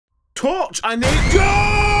torch. I need...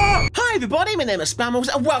 Ah! Hi everybody, my name is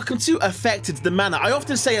Spammals and welcome to Affected the Manor. I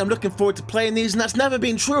often say I'm looking forward to playing these and that's never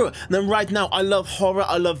been true. And then right now, I love horror,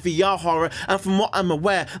 I love VR horror, and from what I'm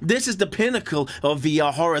aware, this is the pinnacle of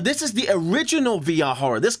VR horror. This is the original VR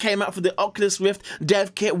horror. This came out for the Oculus Rift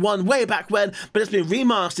Dev Kit 1 way back when, but it's been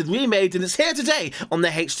remastered, remade, and it's here today on the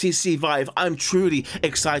HTC Vive. I'm truly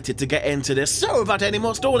excited to get into this. So without any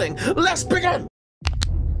more stalling, let's begin!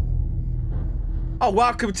 Oh,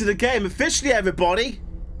 welcome to the game officially, everybody.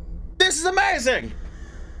 This is amazing.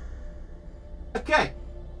 Okay,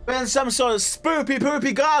 we're in some sort of spoopy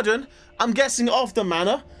poopy garden. I'm guessing off the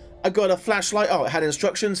manor. I got a flashlight. Oh, it had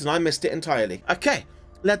instructions and I missed it entirely. Okay,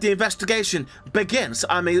 let the investigation begin. So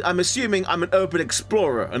I'm assuming I'm an urban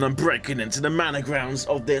explorer and I'm breaking into the manor grounds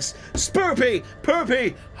of this spoopy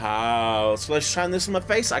poopy house. Will I shine this in my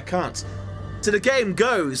face? I can't. So the game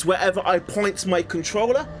goes wherever I point my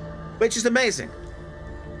controller, which is amazing.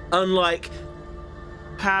 Unlike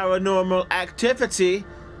Paranormal Activity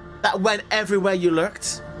that went everywhere you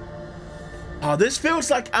looked. Oh, this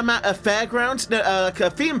feels like I'm at a fairground, no, like a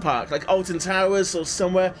theme park, like Alton Towers or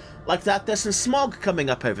somewhere like that. There's some smog coming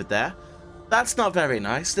up over there. That's not very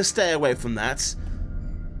nice. Let's stay away from that.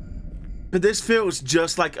 But this feels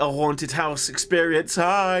just like a haunted house experience.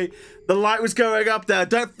 Hi, the light was going up there.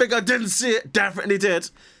 Don't think I didn't see it. Definitely did.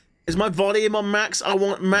 Is my volume on max? I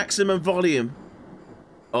want maximum volume.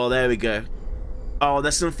 Oh, there we go. Oh,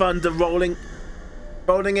 there's some thunder rolling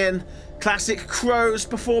in. Classic crows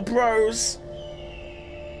before bros.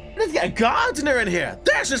 Let's get a gardener in here.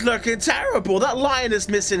 That's just looking terrible. That lion is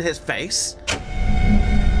missing his face.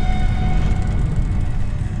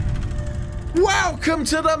 Welcome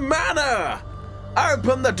to the manor.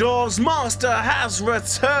 Open the doors. Master has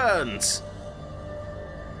returned.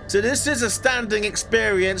 So this is a standing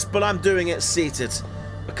experience, but I'm doing it seated.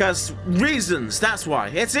 Because reasons, that's why.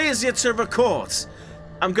 It's easier to record.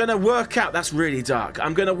 I'm going to work out, that's really dark.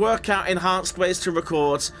 I'm going to work out enhanced ways to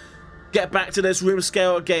record, get back to those room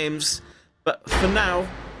scale games. But for now,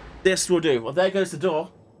 this will do. Well, there goes the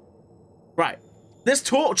door. Right. This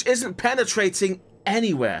torch isn't penetrating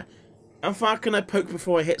anywhere. How far can I poke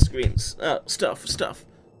before I hit screens? Stuff.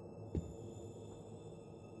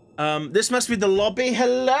 This must be the lobby.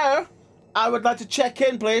 Hello? I would like to check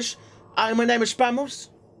in, please. My name is Spammals.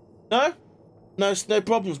 No? No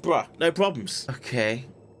problems, bruh. No problems. Okay.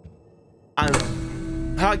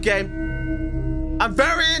 Hard game. I'm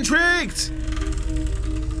very intrigued!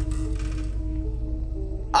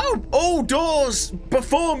 Oh, all doors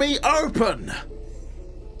before me open!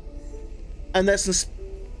 And there's this...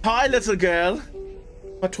 Hi, little girl.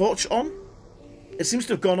 My torch on? It seems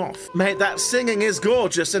to have gone off. Mate, that singing is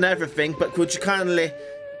gorgeous and everything, but could you kindly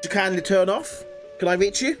turn off? Can I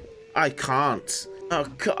reach you? I can't. Oh,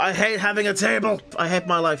 God, I hate having a table. I hate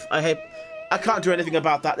my life. I can't do anything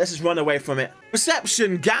about that. Let's just run away from it.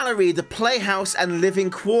 Reception, gallery, the playhouse, and living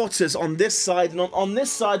quarters on this side. And on this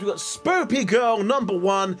side, we've got Spoopy Girl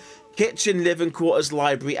 #1, kitchen, living quarters,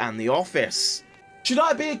 library, and the office. Should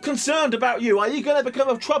I be concerned about you? Are you going to become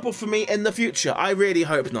a trouble for me in the future? I really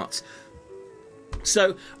hope not.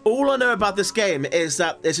 So, all I know about this game is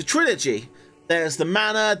that there's a trilogy. There's the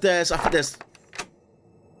manor, I think there's...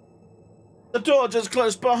 The door just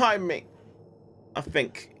closed behind me. I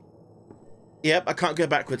think. Yep, I can't go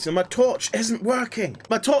backwards. And my torch isn't working.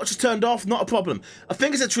 My torch is turned off, not a problem. I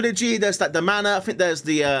think it's a trilogy. There's like the manor. I think there's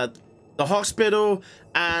the hospital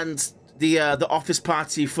and the office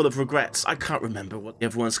party full of regrets. I can't remember what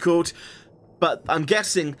everyone's called. But I'm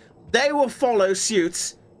guessing they will follow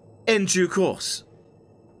suit in due course.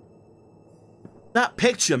 That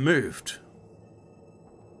picture moved.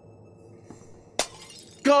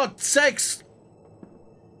 God's sakes!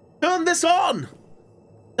 Turn this on!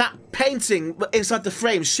 That painting inside the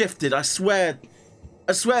frame shifted, I swear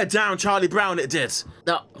down Charlie Brown it did.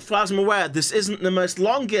 Now, as far as I'm aware, this isn't the most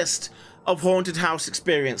longest of haunted house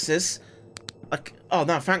experiences. Like, oh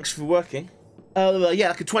no, thanks for working. Yeah,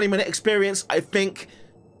 like a 20-minute experience, I think.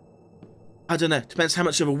 I don't know, depends how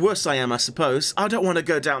much of a wuss I am, I suppose. I don't want to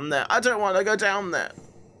go down there. I don't want to go down there.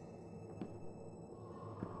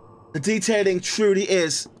 The detailing truly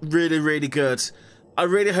is really, really good. I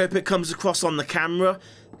really hope it comes across on the camera,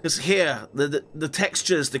 because here, the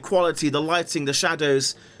textures, the quality, the lighting, the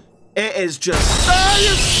shadows, it is just...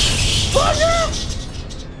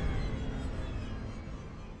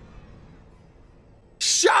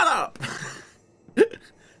 Shut up!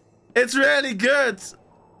 It's really good!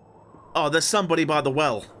 Oh, there's somebody by the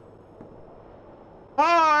well.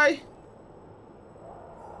 Hi!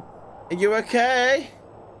 Are you okay?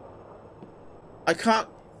 I can't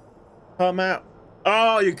come out.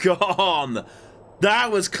 Oh, you're gone.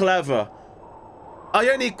 That was clever. I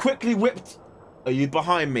only quickly whipped... Are you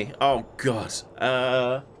behind me? Oh, God.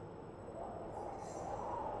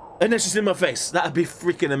 And then she's in my face. That'd be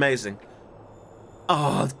freaking amazing.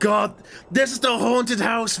 Oh, God. This is the haunted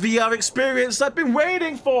house VR experience I've been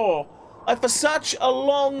waiting for. Like, for such a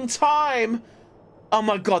long time. Oh,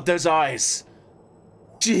 my God, those eyes.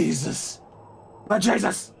 Jesus. My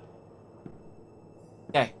Jesus.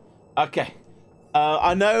 Okay. Okay.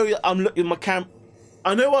 I know I'm looking my cam...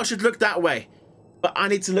 I know I should look that way. But I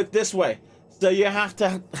need to look this way. So you have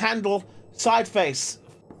to handle side face.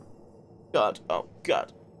 God. Oh,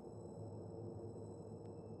 God.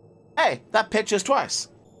 Hey, that picture's twice.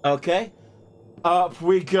 Okay. Up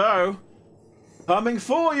we go. Coming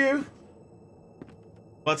for you.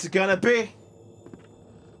 What's it gonna be?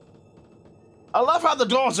 I love how the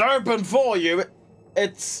door's open for you.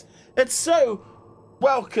 It's so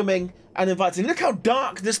welcoming and inviting. Look how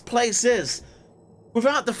dark this place is.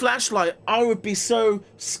 Without the flashlight, I would be so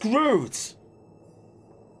screwed.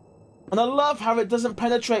 And I love how it doesn't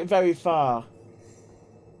penetrate very far.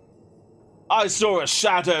 I saw a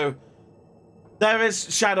shadow. There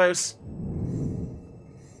is shadows.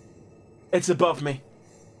 It's above me.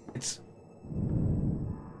 It's...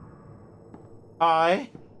 Do I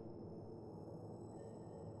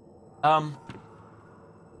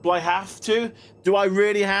have to? Do I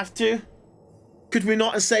really have to? Could we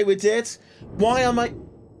not say we did? Why am I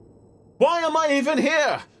even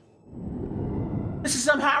here? This is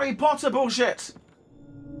some Harry Potter bullshit.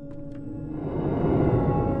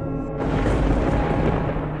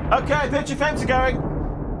 Okay, picture frames are going.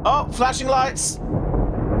 Oh, flashing lights.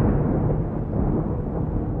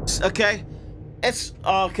 Okay. It's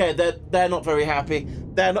okay, they're not very happy.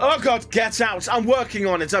 Then oh God, get out. I'm working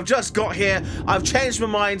on it. I've just got here. I've changed my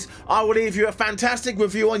mind. I will leave you a fantastic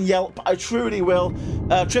review on Yelp. I truly will.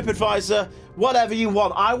 TripAdvisor, whatever you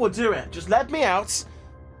want, I will do it. Just let me out.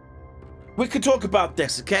 We could talk about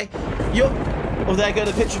this, okay? Oh, there go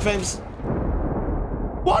the picture frames.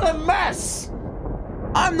 What a mess!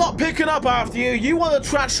 I'm not picking up after you. You want to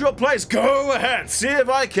trash your place? Go ahead. See if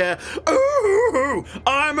I care. Ooh,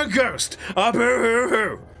 I'm a ghost.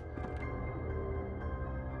 Boo-hoo-hoo.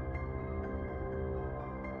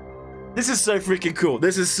 This is so freaking cool.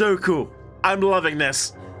 This is so cool. I'm loving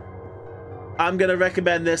this. I'm going to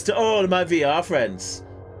recommend this to all of my VR friends.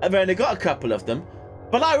 I've only got a couple of them,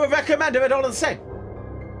 but I would recommend it all the same.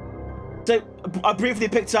 So I briefly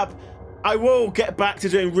picked up. I will get back to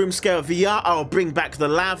doing room scale VR. I'll bring back the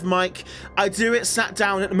lav mic. I do it sat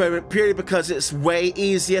down at the moment purely because it's way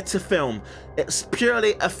easier to film. It's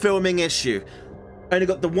purely a filming issue. Only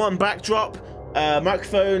got the one backdrop,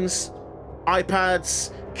 microphones,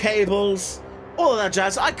 iPads, cables, all of that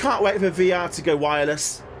jazz. I can't wait for VR to go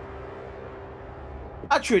wireless.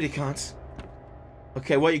 I truly can't.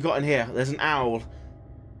 Okay, what you got in here? There's an owl.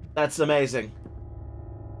 That's amazing.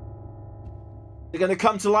 You're gonna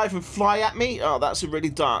come to life and fly at me? Oh, that's a really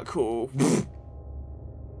dark call.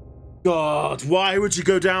 God, why would you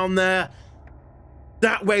go down there?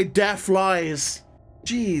 That way death lies.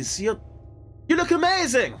 Jeez, you look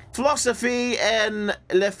amazing. Philosophy and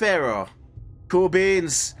Lefero. Cool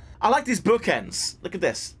beans. I like these bookends. Look at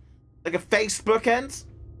this. Like a face bookend.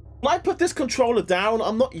 When I put this controller down,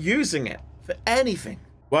 I'm not using it for anything.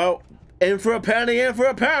 Well, in for a penny, in for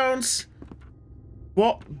a pound.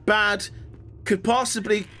 What bad could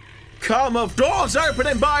possibly come of doors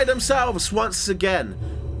opening by themselves once again?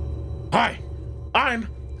 Hi, I'm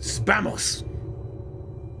Spammals.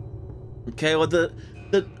 Okay, well the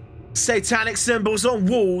satanic symbols on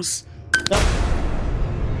walls.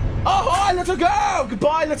 Oh, hi, little girl!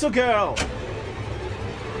 Goodbye, little girl.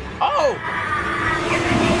 Oh!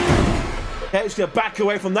 Okay, just gonna back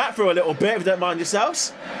away from that for a little bit if you don't mind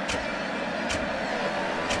yourselves.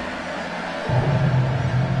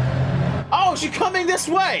 Oh, she's coming this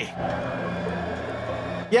way.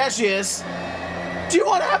 Yeah, she is. Do you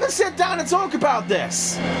want to have a sit down and talk about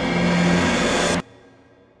this?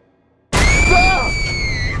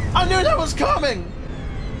 I knew that was coming.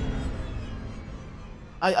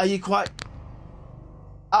 Are you quite...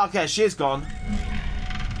 Okay, she's gone.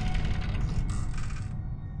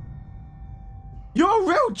 You're a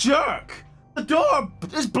real jerk. The door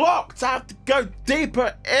is blocked. I have to go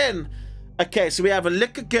deeper in. Okay, so we have a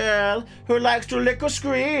little girl who likes to lick or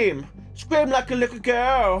scream. Scream like a little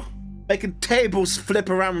girl. Making tables flip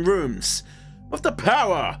around rooms. With the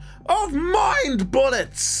power of mind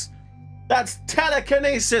bullets. That's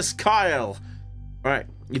telekinesis, Kyle. Right,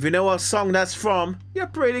 if you know what song that's from, you're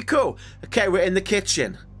pretty cool. Okay, we're in the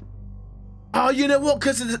kitchen. Oh, you know what?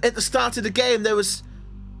 Because at the start of the game, there was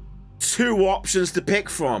 2 options to pick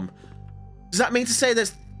from. Does that mean to say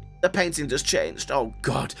there's... The painting just changed. Oh,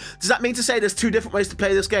 God. Does that mean to say there's 2 different ways to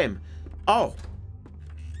play this game? Oh.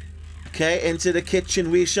 Okay, into the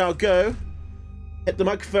kitchen we shall go. Hit the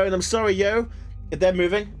microphone. I'm sorry, yo. If they're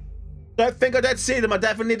moving. Don't think I don't see them. I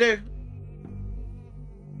definitely do.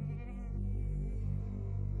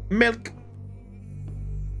 Milk.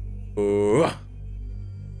 Ooh.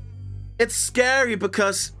 It's scary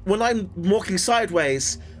because when I'm walking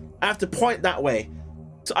sideways, I have to point that way.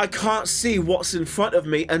 So I can't see what's in front of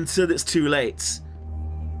me until it's too late.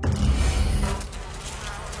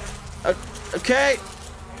 Okay.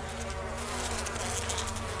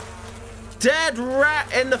 Dead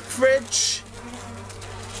rat in the fridge.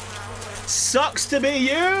 Sucks to be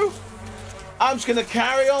you. I'm just gonna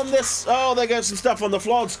carry on this. Oh, there goes some stuff on the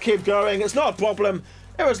floor. Just keep going. It's not a problem.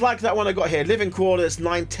 It was like that when I got here. Living quarters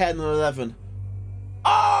 9, 10, and 11.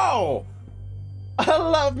 Oh! I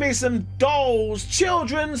love me some dolls.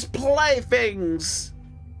 Children's playthings.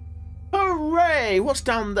 Hooray! What's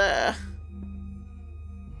down there?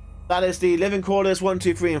 That is the living quarters 1,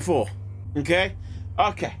 2, 3, and 4. Okay?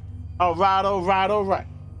 Okay. Alright, alright, alright.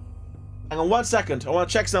 Hang on 1 second. I want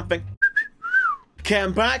to check something. Okay,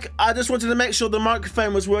 I'm back. I just wanted to make sure the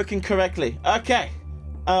microphone was working correctly. Okay.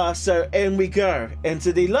 So in we go.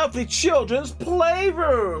 Into the lovely children's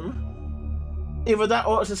playroom. Either that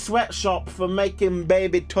or it's a sweatshop for making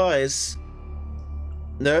baby toys.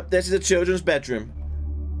 Nope, this is a children's bedroom.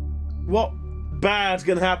 What bad's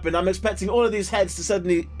gonna happen? I'm expecting all of these heads to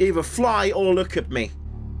suddenly either fly or look at me.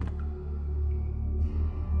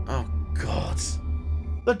 Oh, God.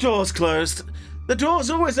 The door's closed. The door's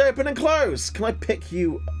always open and closed. Can I pick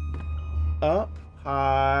you up?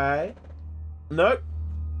 Hi. Nope.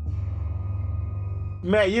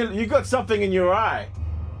 Mate, you got something in your eye.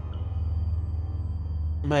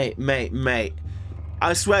 Mate.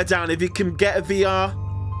 I swear down, if you can get a VR...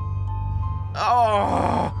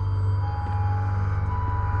 Oh!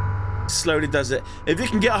 Slowly does it. If you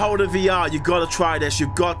can get a hold of VR, you've got to try this.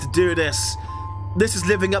 You've got to do this. This is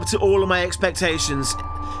living up to all of my expectations.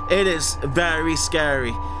 It is very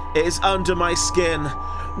scary. It is under my skin.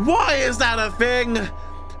 Why is that a thing?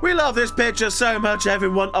 We love this picture so much,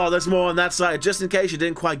 everyone. Oh, there's more on that side, just in case you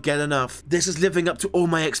didn't quite get enough. This is living up to all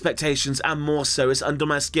my expectations, and more so. It's under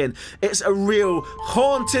my skin. It's a real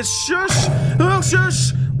haunted shush. Oh,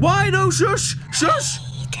 shush. Why no shush? Shush.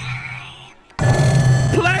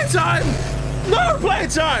 Playtime. No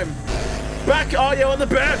playtime. Back, are you on the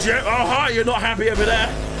bed yet? Oh, hi, you're not happy over there.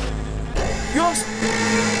 You're...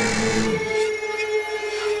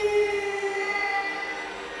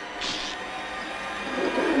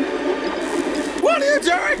 What are you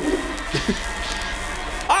doing?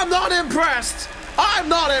 I'm not impressed. I'm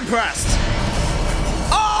not impressed.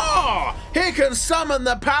 Oh! He can summon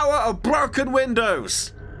the power of broken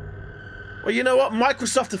windows. Well, you know what?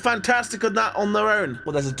 Microsoft are fantastic on that on their own.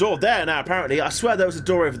 Well, there's a door there now, apparently. I swear there was a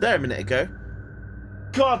door over there a minute ago.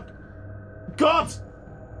 God! God!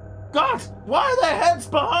 God! Why are there heads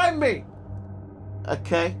behind me?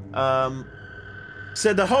 Okay,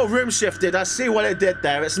 so the whole room shifted. I see what it did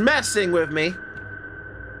there. It's messing with me.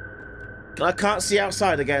 I can't see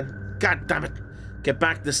outside again. God damn it. Okay,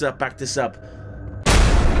 back this up, back this up.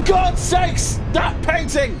 God's sakes! That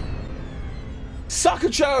painting! Sucker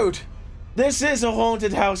chode! This is a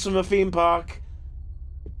haunted house from a theme park.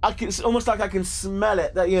 It's almost like I can smell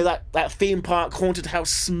it. That, you know, that theme park haunted house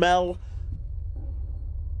smell.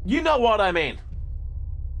 You know what I mean.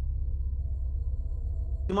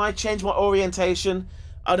 Can I change my orientation?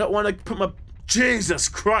 I don't want to put my... Jesus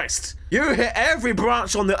Christ! You hit every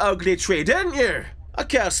branch on the ugly tree, didn't you?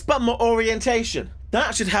 Okay, I spun my orientation.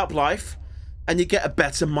 That should help life. And you get a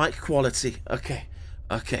better mic quality. Okay,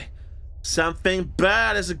 okay. Something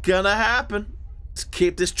bad is gonna happen. Let's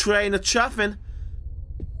keep this train a-chuffing.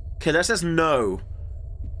 Okay, that says no.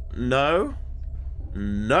 No.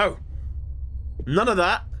 No. None of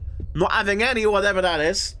that. Not having any, whatever that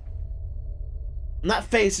is. And that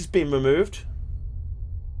face has been removed.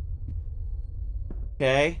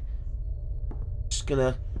 Okay. Just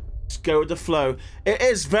gonna go with the flow. It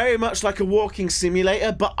is very much like a walking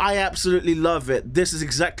simulator, but I absolutely love it. This is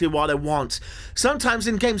exactly what I want. Sometimes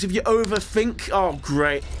in games, if you overthink... Oh,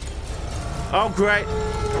 great. Oh, great.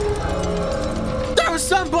 There was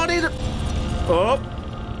somebody that... Oh.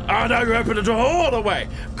 Oh, no, you opened the door all the way.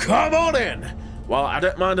 Come on in. Well, I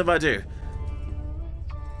don't mind if I do.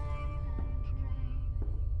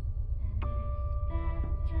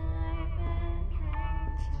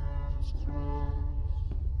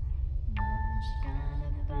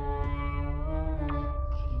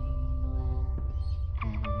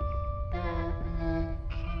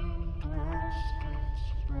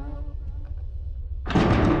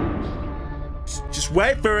 Just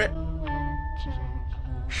wait for it.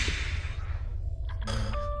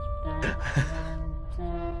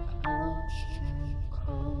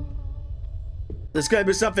 There's going to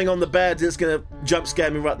be something on the bed that's going to jump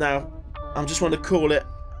scare me right now. I'm just want to call it.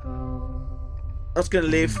 I was going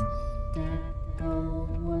to leave.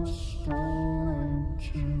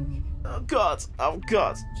 Oh God, oh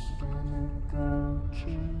God.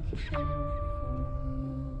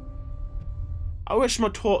 I wish my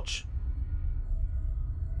torch.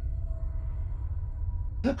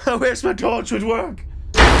 I wish my torch would work.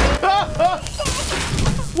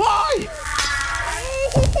 Why?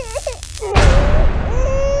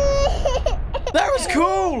 That was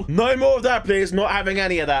cool! No more of that, please. Not having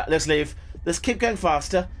any of that. Let's leave. Let's keep going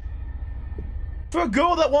faster. For a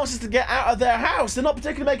girl that wants us to get out of their house, they're not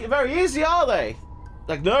particularly making it very easy, are they?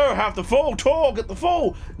 Like, no, have the full tour, get the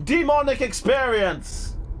full demonic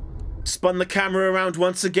experience. Spun the camera around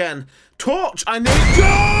once again. Torch, I need...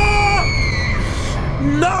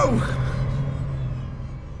 No!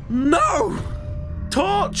 No!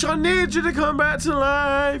 Torch, I need you to come back to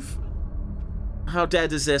life. How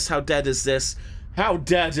dead is this? How dead is this? How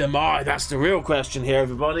dead am I? That's the real question here,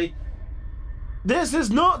 everybody. This is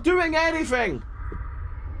not doing anything.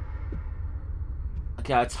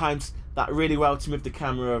 Okay, I timed that really well to move the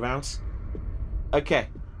camera around. Okay,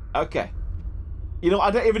 okay. You know, I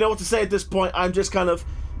don't even know what to say at this point. I'm just kind of...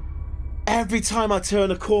 Every time I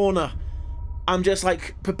turn a corner, I'm just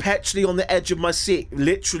like perpetually on the edge of my seat.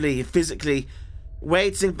 Literally, physically,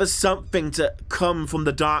 waiting for something to come from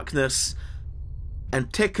the darkness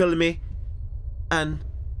and tickle me and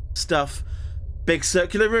stuff. Big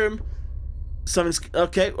circular room. Something's...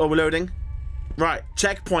 Okay, well, we're loading. Right,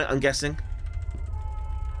 checkpoint, I'm guessing.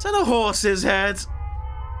 Is that a horse's head?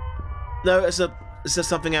 No, it's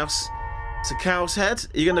something else. It's a cow's head.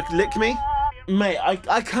 Are you gonna lick me? Mate,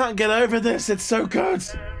 I can't get over this. It's so good.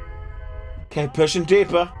 Okay, pushing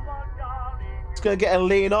deeper. It's gonna get a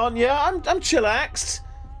lean on. Yeah, I'm chillaxed.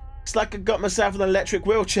 It's like I got myself an electric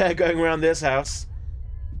wheelchair going around this house.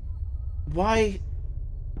 Why?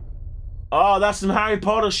 Oh, that's some Harry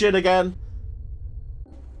Potter shit again.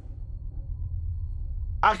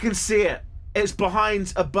 I can see it. It's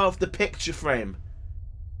behind, above the picture frame.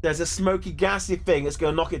 There's a smoky, gassy thing. It's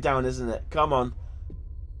going to knock it down, isn't it? Come on.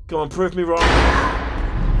 Come on, prove me wrong.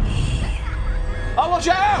 Oh, watch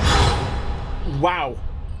out! Wow.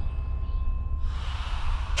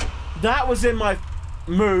 That was in my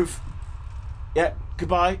move. Yeah,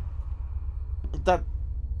 goodbye. That...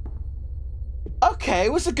 Okay,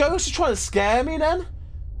 was the ghost trying to scare me then?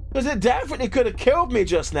 Because it definitely could have killed me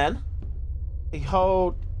just then.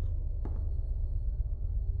 Hold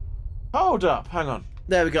up, hang on.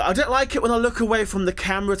 There we go. I don't like it when I look away from the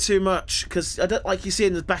camera too much, because I don't like you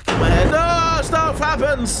seeing the back of my head. No, stuff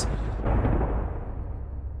happens!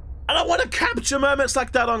 I don't want to capture moments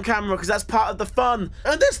like that on camera, because that's part of the fun.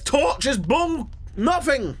 And this torch is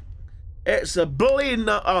nothing. It's a bully.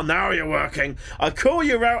 Oh, now you're working. I call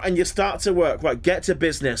you out and you start to work. Right, get to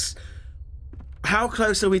business. How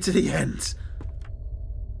close are we to the end?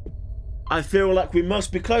 I feel like we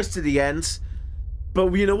must be close to the end.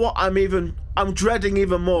 But you know what? I'm dreading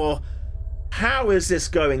even more. How is this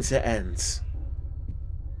going to end?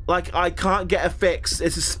 Like, I can't get a fix.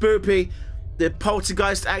 It's a spoopy. The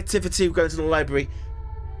poltergeist activity going to the library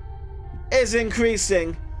is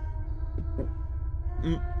increasing.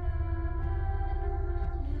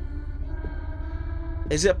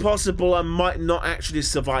 Is it possible I might not actually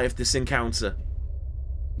survive this encounter?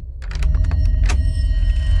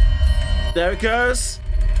 There it goes.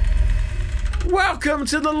 Welcome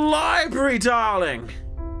to the library, darling.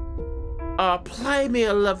 Play me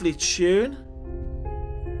a lovely tune.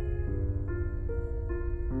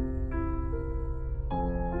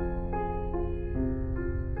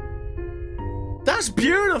 That's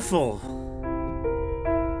beautiful.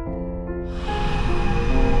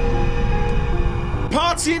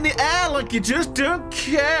 Party in the air like you just don't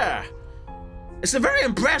care. It's a very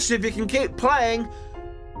impressive. You can keep playing.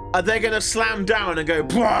 Are they gonna slam down and go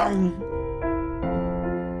BOOM?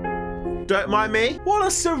 Don't mind me. What a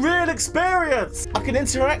surreal experience. I can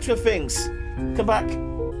interact with things. Come back.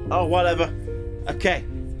 Oh, whatever. Okay.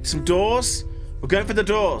 Some doors. We're going for the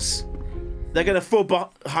doors. They're gonna fall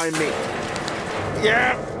behind me.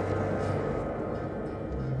 Yeah.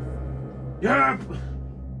 Yep.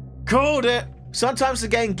 Called it. Sometimes the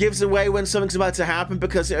game gives away when something's about to happen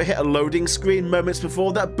because it'll hit a loading screen moments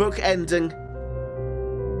before that book ending.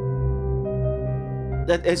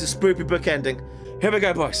 That is a spoopy book ending. Here we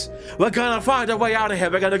go, boys. We're gonna find a way out of here.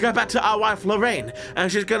 We're gonna go back to our wife, Lorraine,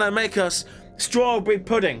 and she's gonna make us strawberry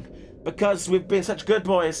pudding. because we've been such good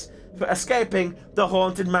boys for escaping the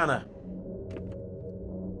haunted manor.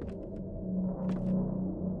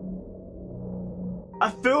 I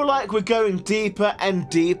feel like we're going deeper and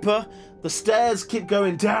deeper. The stairs keep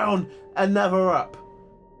going down and never up.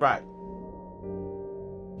 Right.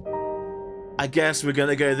 I guess we're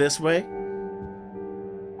gonna go this way.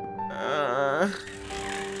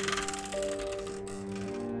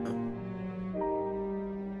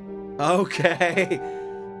 Okay.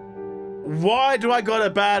 Why do I got a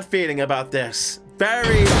bad feeling about this?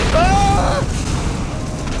 Very...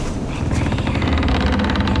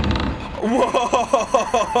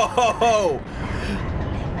 Whoa!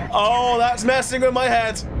 Oh, that's messing with my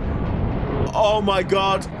head. Oh my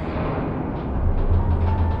god.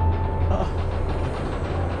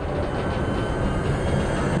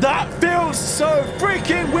 That feels so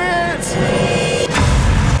freaking weird!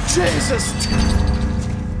 Jesus!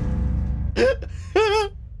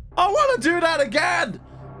 I want to do that again!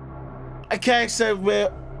 Okay, so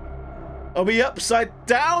are we upside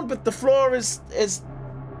down? But the floor is...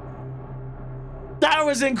 That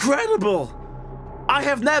was incredible! I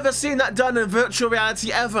have never seen that done in virtual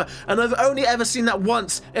reality ever, and I've only ever seen that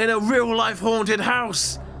once in a real-life haunted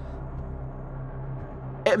house.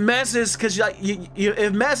 It messes because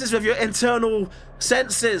it messes with your internal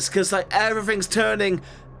senses, because like everything's turning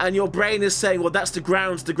and your brain is saying, well, that's the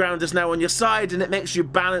ground is now on your side, and it makes your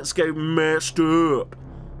balance go messed up.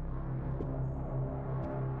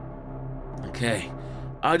 Okay,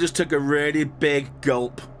 I just took a really big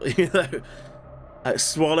gulp, you know, like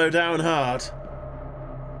swallow down hard.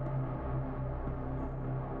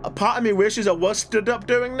 A part of me wishes I was stood up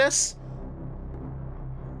doing this.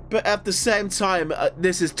 But at the same time,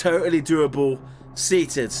 this is totally doable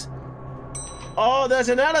seated. Oh, there's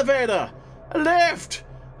an elevator! A lift!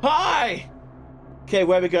 Hi! Okay,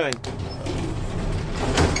 where are we going?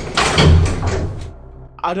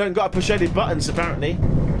 I don't gotta push any buttons, apparently.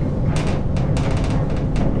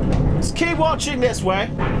 Let's keep watching this way.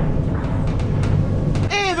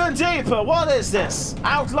 Even deeper, what is this?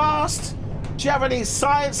 Outlast? Do you have any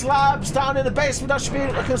science labs down in the basement I should be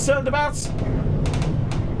concerned about?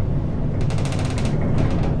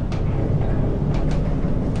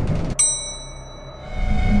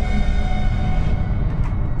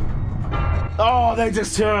 Oh, they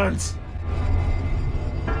just turned.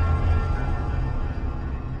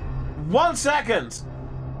 1 second.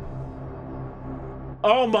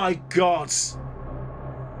 Oh my god.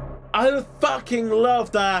 I fucking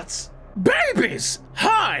love that. Babies,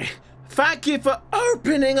 hi. Thank you for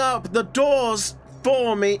opening up the doors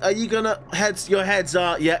for me. Are you gonna your heads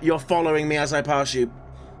are, yeah, you're following me as I pass you.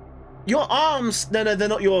 Your arms, no, they're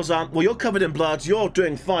not yours, well, you're covered in blood. You're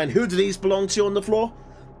doing fine. Who do these belong to on the floor?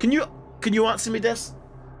 Can you answer me this?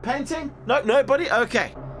 Painting? No, nobody?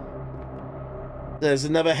 Okay. There's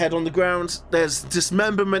another head on the ground. There's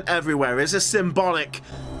dismemberment everywhere. Is this symbolic?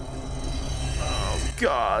 Oh,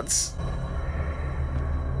 God.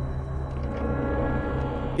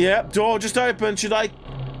 Yep, door just opened. Should I...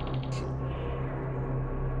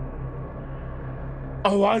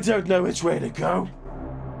 Oh, I don't know which way to go.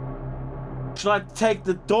 Should I take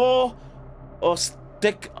the door or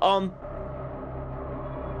stick on...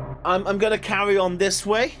 I'm gonna carry on this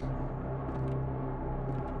way.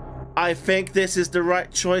 I think this is the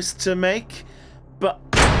right choice to make, but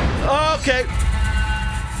okay.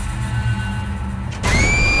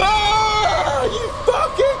 Oh, you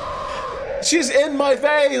fucking! She's in my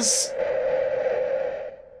face.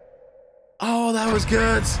 Oh, that was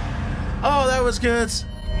good. Oh, that was good.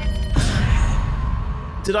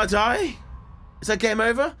 Did I die? Is that game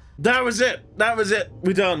over? That was it. That was it.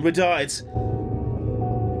 We're done. We died.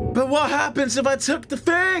 But what happens if I took the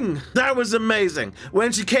thing? That was amazing.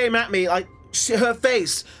 When she came at me, like, her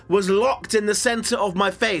face was locked in the center of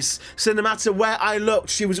my face. So no matter where I looked,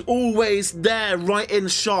 she was always there, right in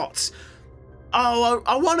shot. Oh,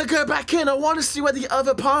 I want to go back in. I want to see where the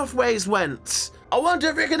other pathways went. I wonder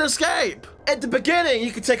if we can escape. At the beginning,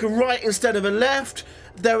 you could take a right instead of a left.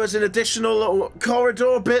 There was an additional little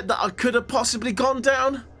corridor bit that I could have possibly gone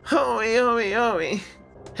down. Hoey.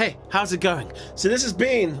 Hey, how's it going? So this has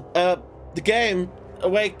been the game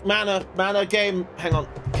Awake Manor game. Hang on,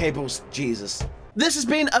 cables, Jesus. This has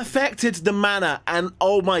been Affected the Manor, and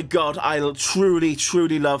oh my god, I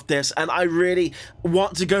truly love this, and I really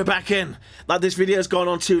want to go back in. Like, this video's gone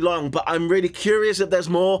on too long, but I'm really curious if there's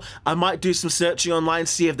more. I might do some searching online,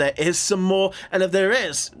 see if there is some more, and if there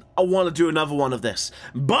is, I want to do another one of this.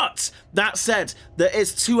 But that said, there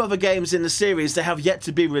is 2 other games in the series that have yet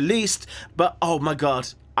to be released, but oh my god,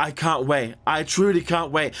 I can't wait. I truly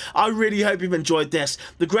can't wait. I really hope you've enjoyed this.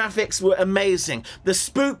 The graphics were amazing. The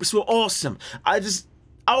spoops were awesome.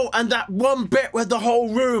 Oh, and that one bit where the whole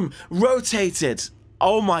room rotated.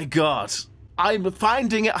 Oh my god. I'm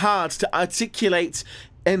finding it hard to articulate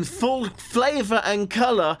in full flavor and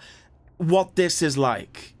color what this is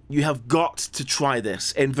like. You have got to try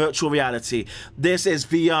this in virtual reality. This is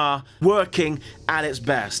VR working at its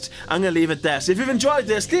best. I'm going to leave it there. So if you've enjoyed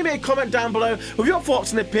this, leave me a comment down below with your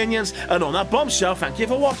thoughts and opinions. And on that bombshell, thank you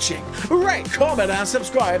for watching. Rate, comment, and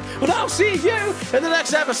subscribe. And I'll see you in the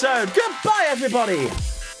next episode. Goodbye, everybody.